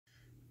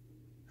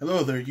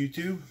Hello there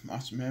YouTube,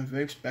 Monster Man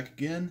Vapes back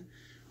again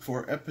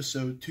for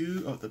episode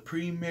 2 of the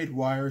pre-made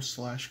wire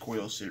 /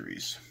 coil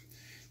series.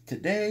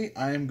 Today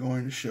I am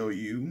going to show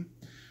you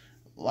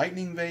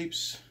Lightning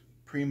Vapes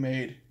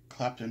pre-made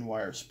Clapton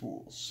wire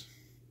spools.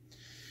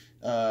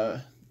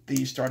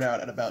 These start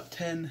out at about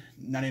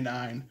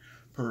 $10.99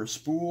 per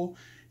spool,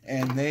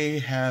 and they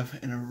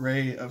have an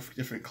array of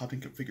different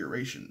Clapton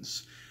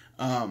configurations.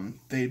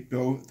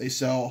 They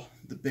sell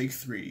the big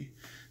three.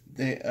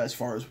 As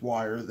far as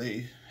wire,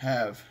 they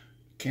have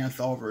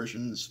Kanthal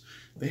versions,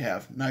 they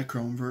have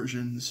nichrome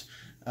versions,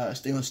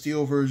 stainless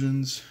steel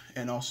versions,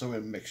 and also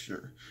a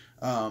mixture.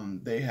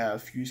 They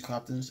have fused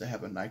Claptons that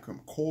have a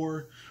nichrome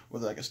core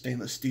with like a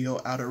stainless steel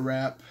outer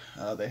wrap.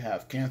 They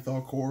have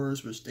Kanthal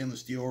cores with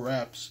stainless steel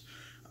wraps.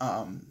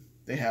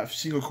 They have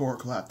single core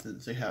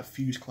Claptons. They have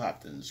fused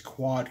Claptons,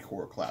 quad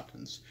core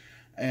Claptons.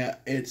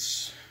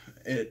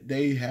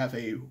 They have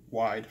a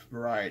wide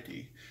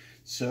variety.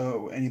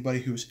 So anybody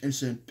who's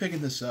interested in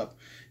picking this up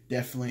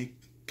definitely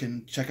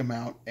can check them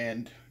out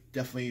and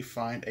definitely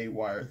find a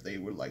wire they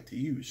would like to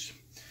use.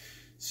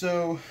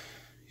 So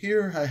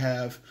here I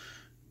have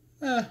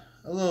a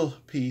little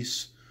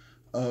piece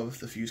of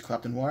the fused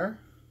Clapton wire.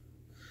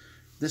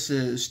 This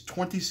is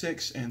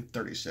 26 and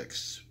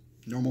 36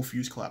 normal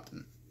fused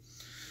Clapton.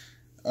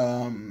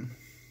 And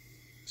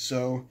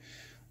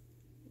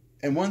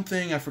one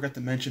thing I forgot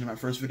to mention in my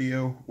first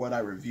video, what I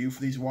review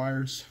for these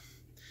wires,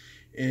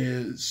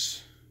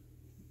 is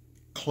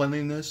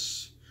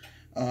cleanliness,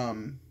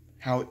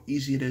 how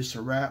easy it is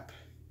to wrap,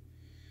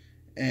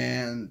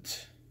 and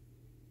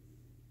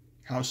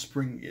how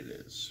springy it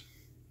is.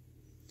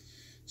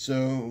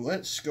 So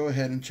let's go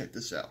ahead and check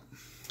this out.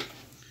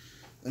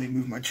 Let me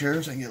move my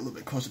chair so I can get a little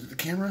bit closer to the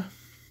camera.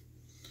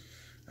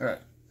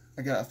 Alright,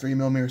 I got a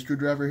 3mm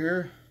screwdriver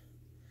here,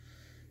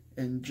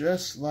 and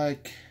just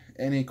like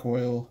any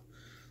coil,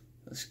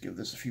 let's give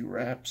this a few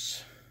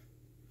wraps.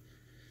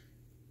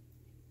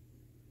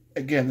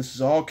 Again, this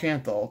is all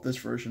Kanthal, this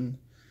version,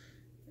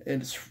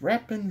 and it's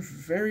wrapping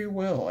very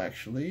well,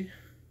 actually.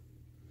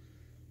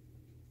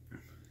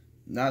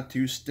 Not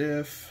too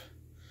stiff,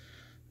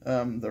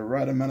 the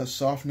right amount of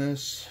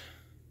softness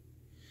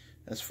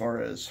as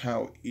far as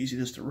how easy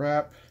it is to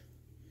wrap.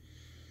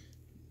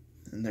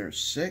 And there's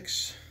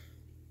 6.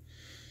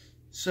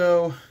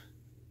 So,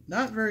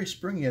 not very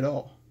springy at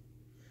all.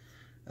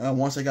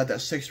 Once I got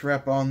that 6th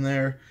wrap on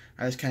there,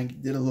 I just kind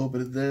of did a little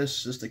bit of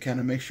this just to kind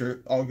of make sure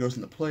it all goes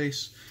into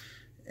place,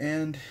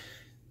 and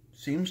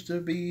seems to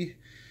be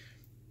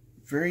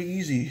very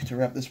easy to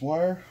wrap this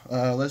wire.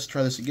 Let's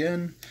try this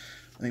again.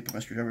 Let me put my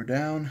screwdriver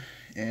down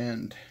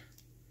and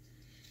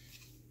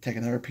take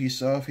another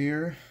piece off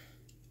here.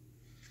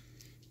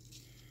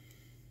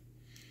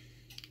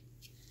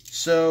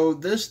 So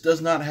this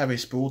does not have a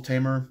spool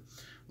tamer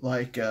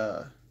like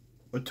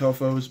what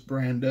Tofo's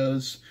brand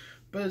does,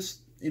 but it's,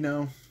 you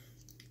know,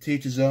 to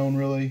each his own,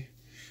 really.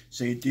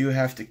 So you do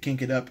have to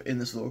kink it up in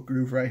this little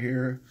groove right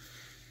here.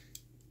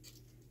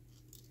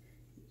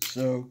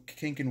 So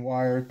kinking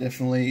wire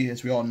definitely,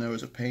 as we all know,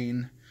 is a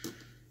pain.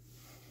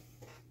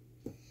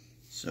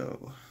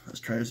 So let's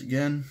try this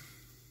again.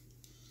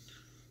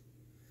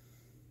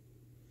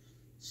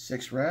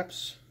 6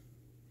 wraps.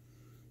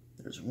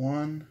 There's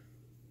 1.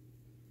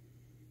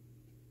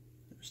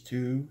 There's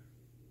 2.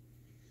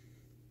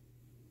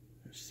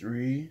 There's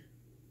 3.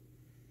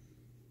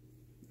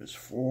 There's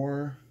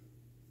 4.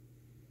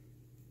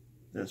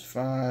 There's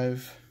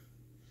 5.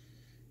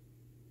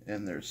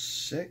 And there's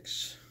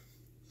 6.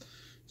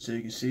 So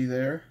you can see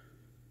there,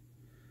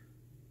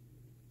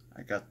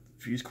 I got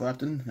the fused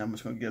Clapton. I'm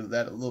just going to give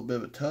that a little bit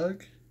of a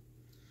tug.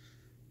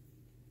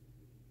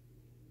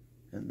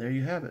 And there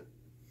you have it.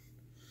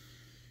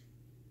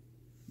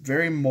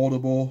 Very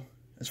moldable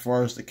as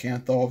far as the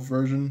Kanthal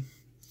version.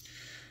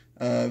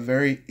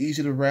 Very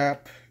easy to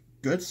wrap.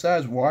 Good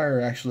size wire,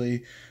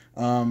 actually.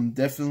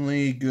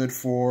 Definitely good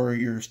for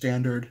your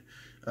standard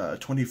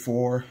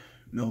 24mm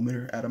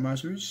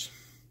atomizers.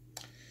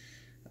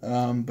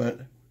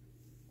 But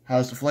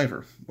how's the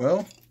flavor?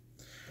 Well,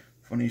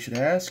 funny you should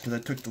ask, because I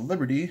took the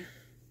liberty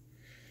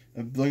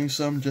of building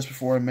some just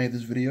before I made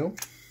this video.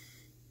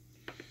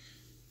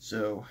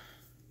 So,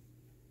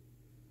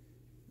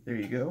 there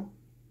you go.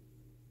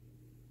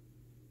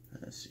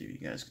 Let's see if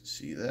you guys can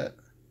see that.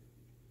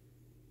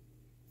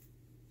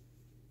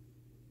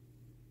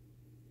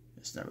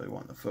 It's not really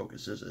wanting to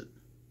focus, is it?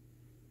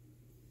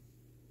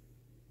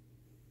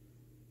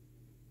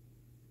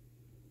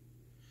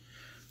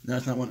 No,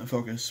 it's not wanting to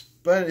focus.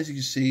 But as you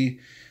can see,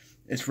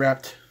 it's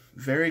wrapped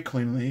very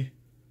cleanly.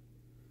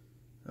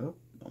 Oh,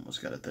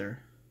 almost got it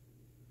there.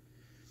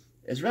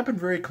 It's wrapping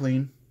very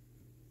clean.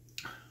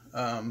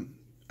 I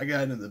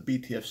got it in the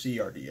BTFC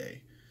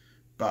RDA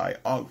by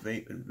Og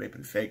Vape and Vape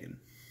and Fagan.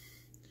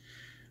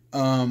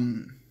 I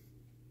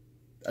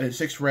did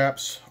 6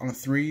 wraps on a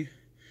 3.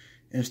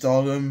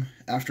 Installed them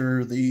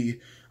after the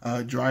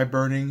dry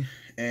burning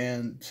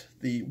and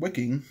the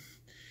wicking.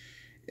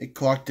 It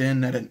clocked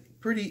in at a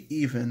pretty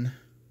even.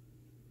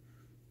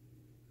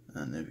 I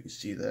don't know if you can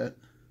see that.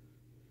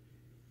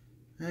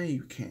 No,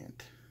 you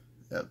can't.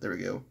 there we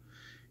go.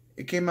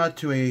 It came out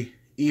to a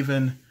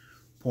even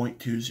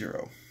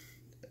 0.20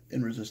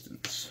 in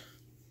resistance.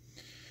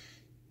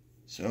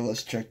 So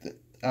let's check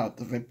out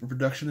the vapor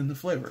production and the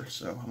flavor.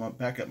 So I'm going to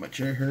back up my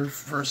chair here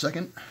for a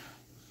second.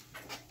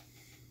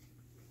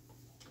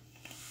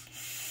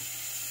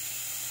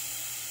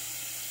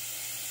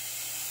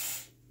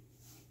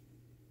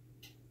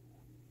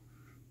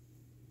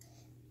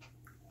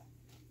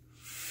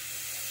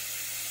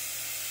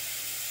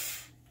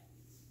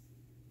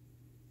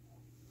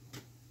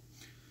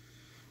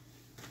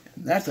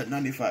 And that's at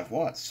 95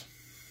 watts.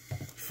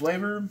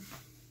 Flavor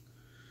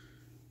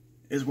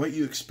is what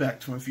you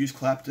expect from infused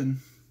Clapton.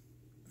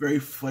 Very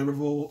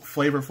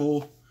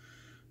flavorful,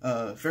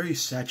 very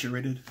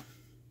saturated.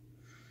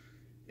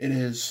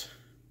 It's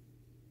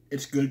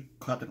good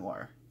Clapton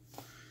wire.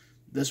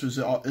 This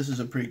is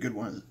a pretty good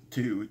one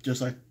too,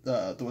 just like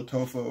the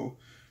Watofo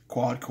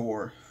quad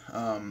core.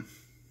 But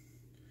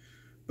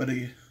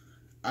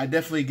I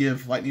definitely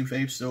give Lightning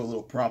Vapes still a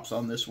little props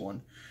on this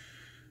one,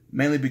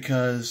 mainly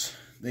because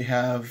they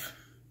have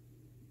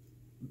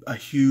a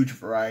huge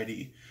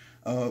variety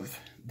of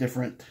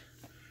different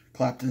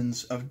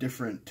Claptons of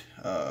different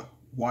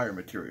wire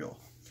material.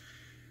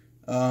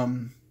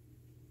 Like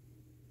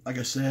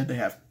I said, they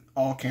have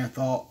all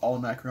Kanthal, all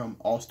nichrome,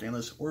 all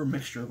stainless, or a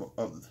mixture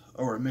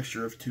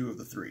of two of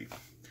the three.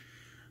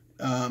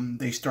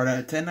 They start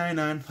at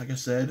 $10.99, like I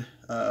said,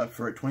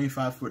 for a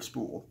 25-foot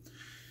spool.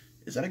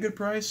 Is that a good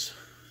price?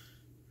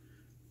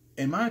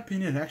 In my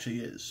opinion, it actually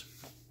is.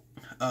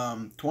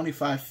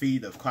 25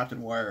 feet of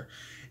Clapton wire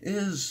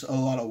is a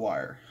lot of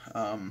wire.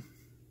 I'm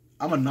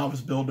a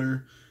novice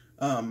builder.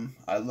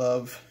 I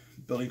love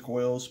building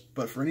coils,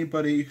 but for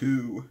anybody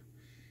who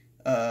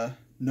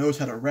knows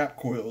how to wrap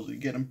coils and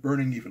get them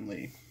burning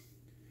evenly,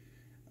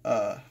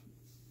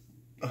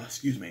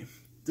 excuse me,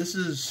 this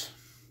is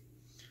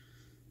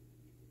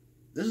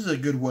a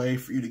good way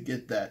for you to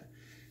get that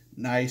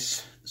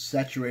nice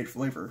saturated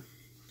flavor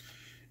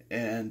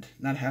and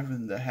not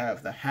having to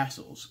have the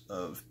hassles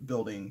of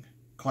building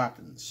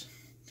Claptons.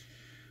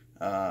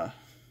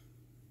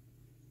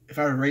 If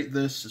I were to rate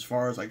this as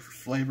far as like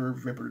flavor,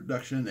 vapor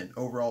reduction, and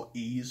overall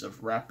ease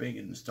of wrapping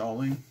and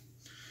installing,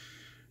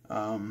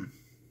 I'm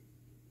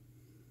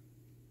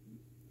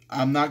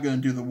not going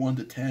to do the 1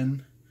 to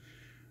 10.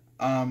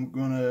 I'm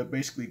going to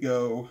basically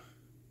go,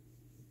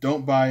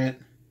 don't buy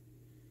it,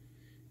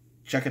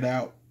 check it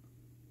out,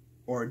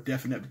 or a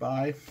definite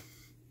buy.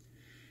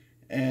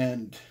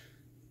 And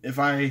if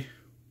I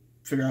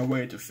figure out a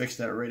way to fix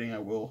that rating, I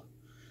will.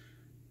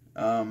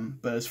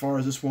 But as far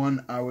as this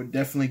one, I would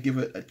definitely give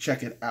it a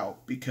check it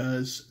out,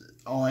 because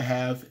all I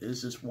have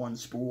is this one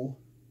spool.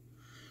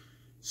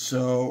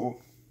 So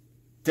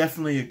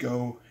definitely a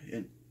go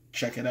and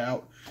check it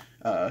out.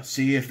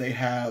 See if they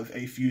have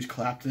a fused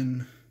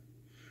Clapton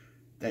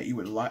that you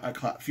would like,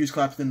 a fused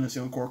Clapton, a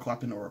single core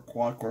Clapton, or a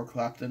quad core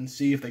Clapton.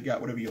 See if they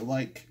got whatever you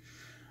like.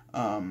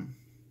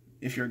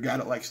 If you're a guy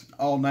that likes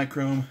all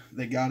nichrome,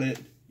 they got it.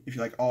 If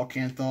you like all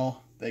Kanthal,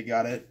 they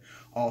got it.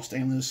 All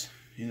stainless,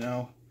 you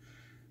know.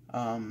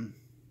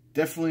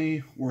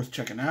 Definitely worth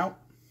checking out.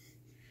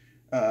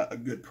 A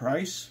good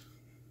price.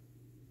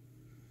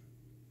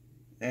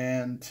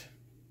 And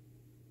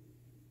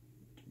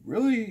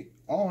really,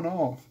 all in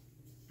all,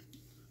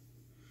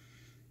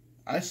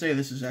 I say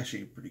this is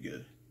actually pretty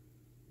good.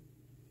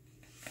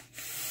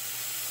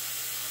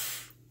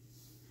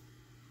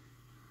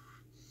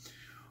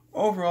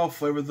 Overall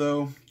flavor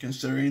though,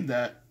 considering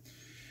that,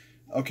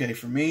 okay,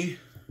 for me,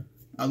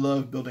 I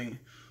love building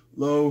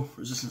low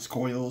resistance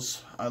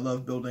coils. I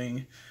love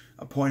building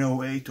a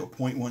 0.08 to a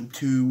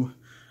 0.12.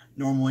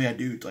 Normally I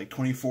do like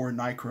 24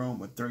 nichrome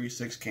with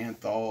 36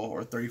 Kanthal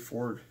or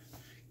 34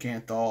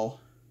 Kanthal.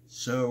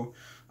 So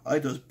I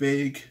like those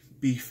big,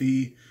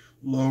 beefy,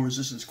 low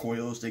resistance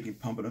coils. They can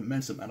pump an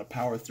immense amount of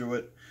power through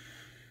it.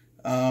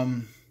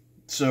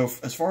 So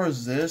as far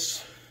as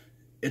this,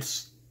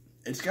 it's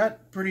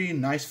got pretty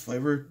nice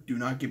flavor, do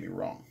not get me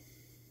wrong.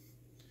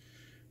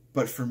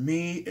 But for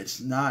me,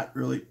 it's not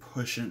really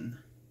pushing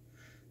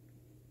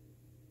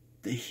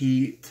the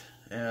heat,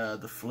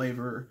 the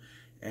flavor,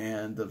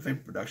 and the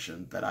vapor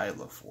production that I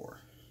look for.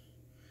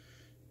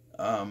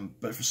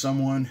 But for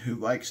someone who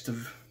likes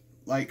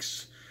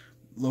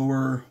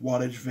lower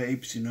wattage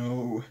vapes, you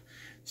know,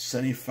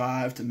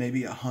 75 to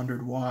maybe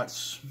 100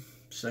 watts,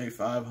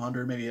 75,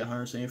 100, maybe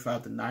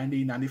 175 to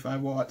 90,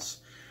 95 watts.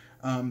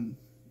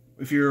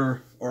 If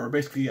you're, or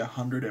basically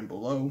 100 and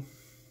below,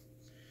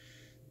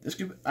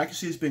 I can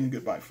see this being a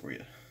good buy for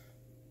you.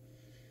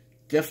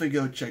 Definitely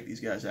go check these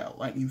guys out,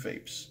 Lightning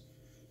Vapes.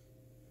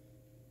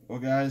 Well,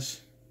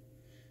 guys,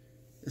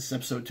 this is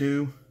episode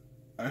 2.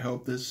 I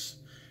hope this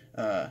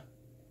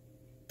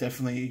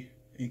definitely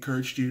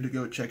encouraged you to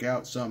go check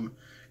out some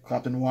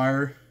Clapton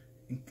wire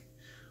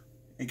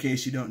in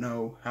case you don't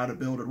know how to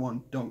build it,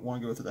 don't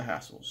want to go through the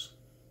hassles.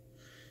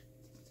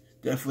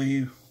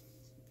 Definitely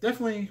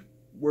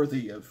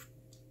worthy of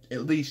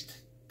at least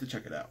to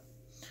check it out.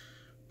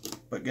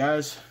 But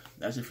guys,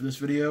 that's it for this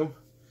video.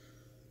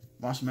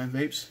 Monster Man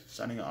Vapes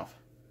signing off.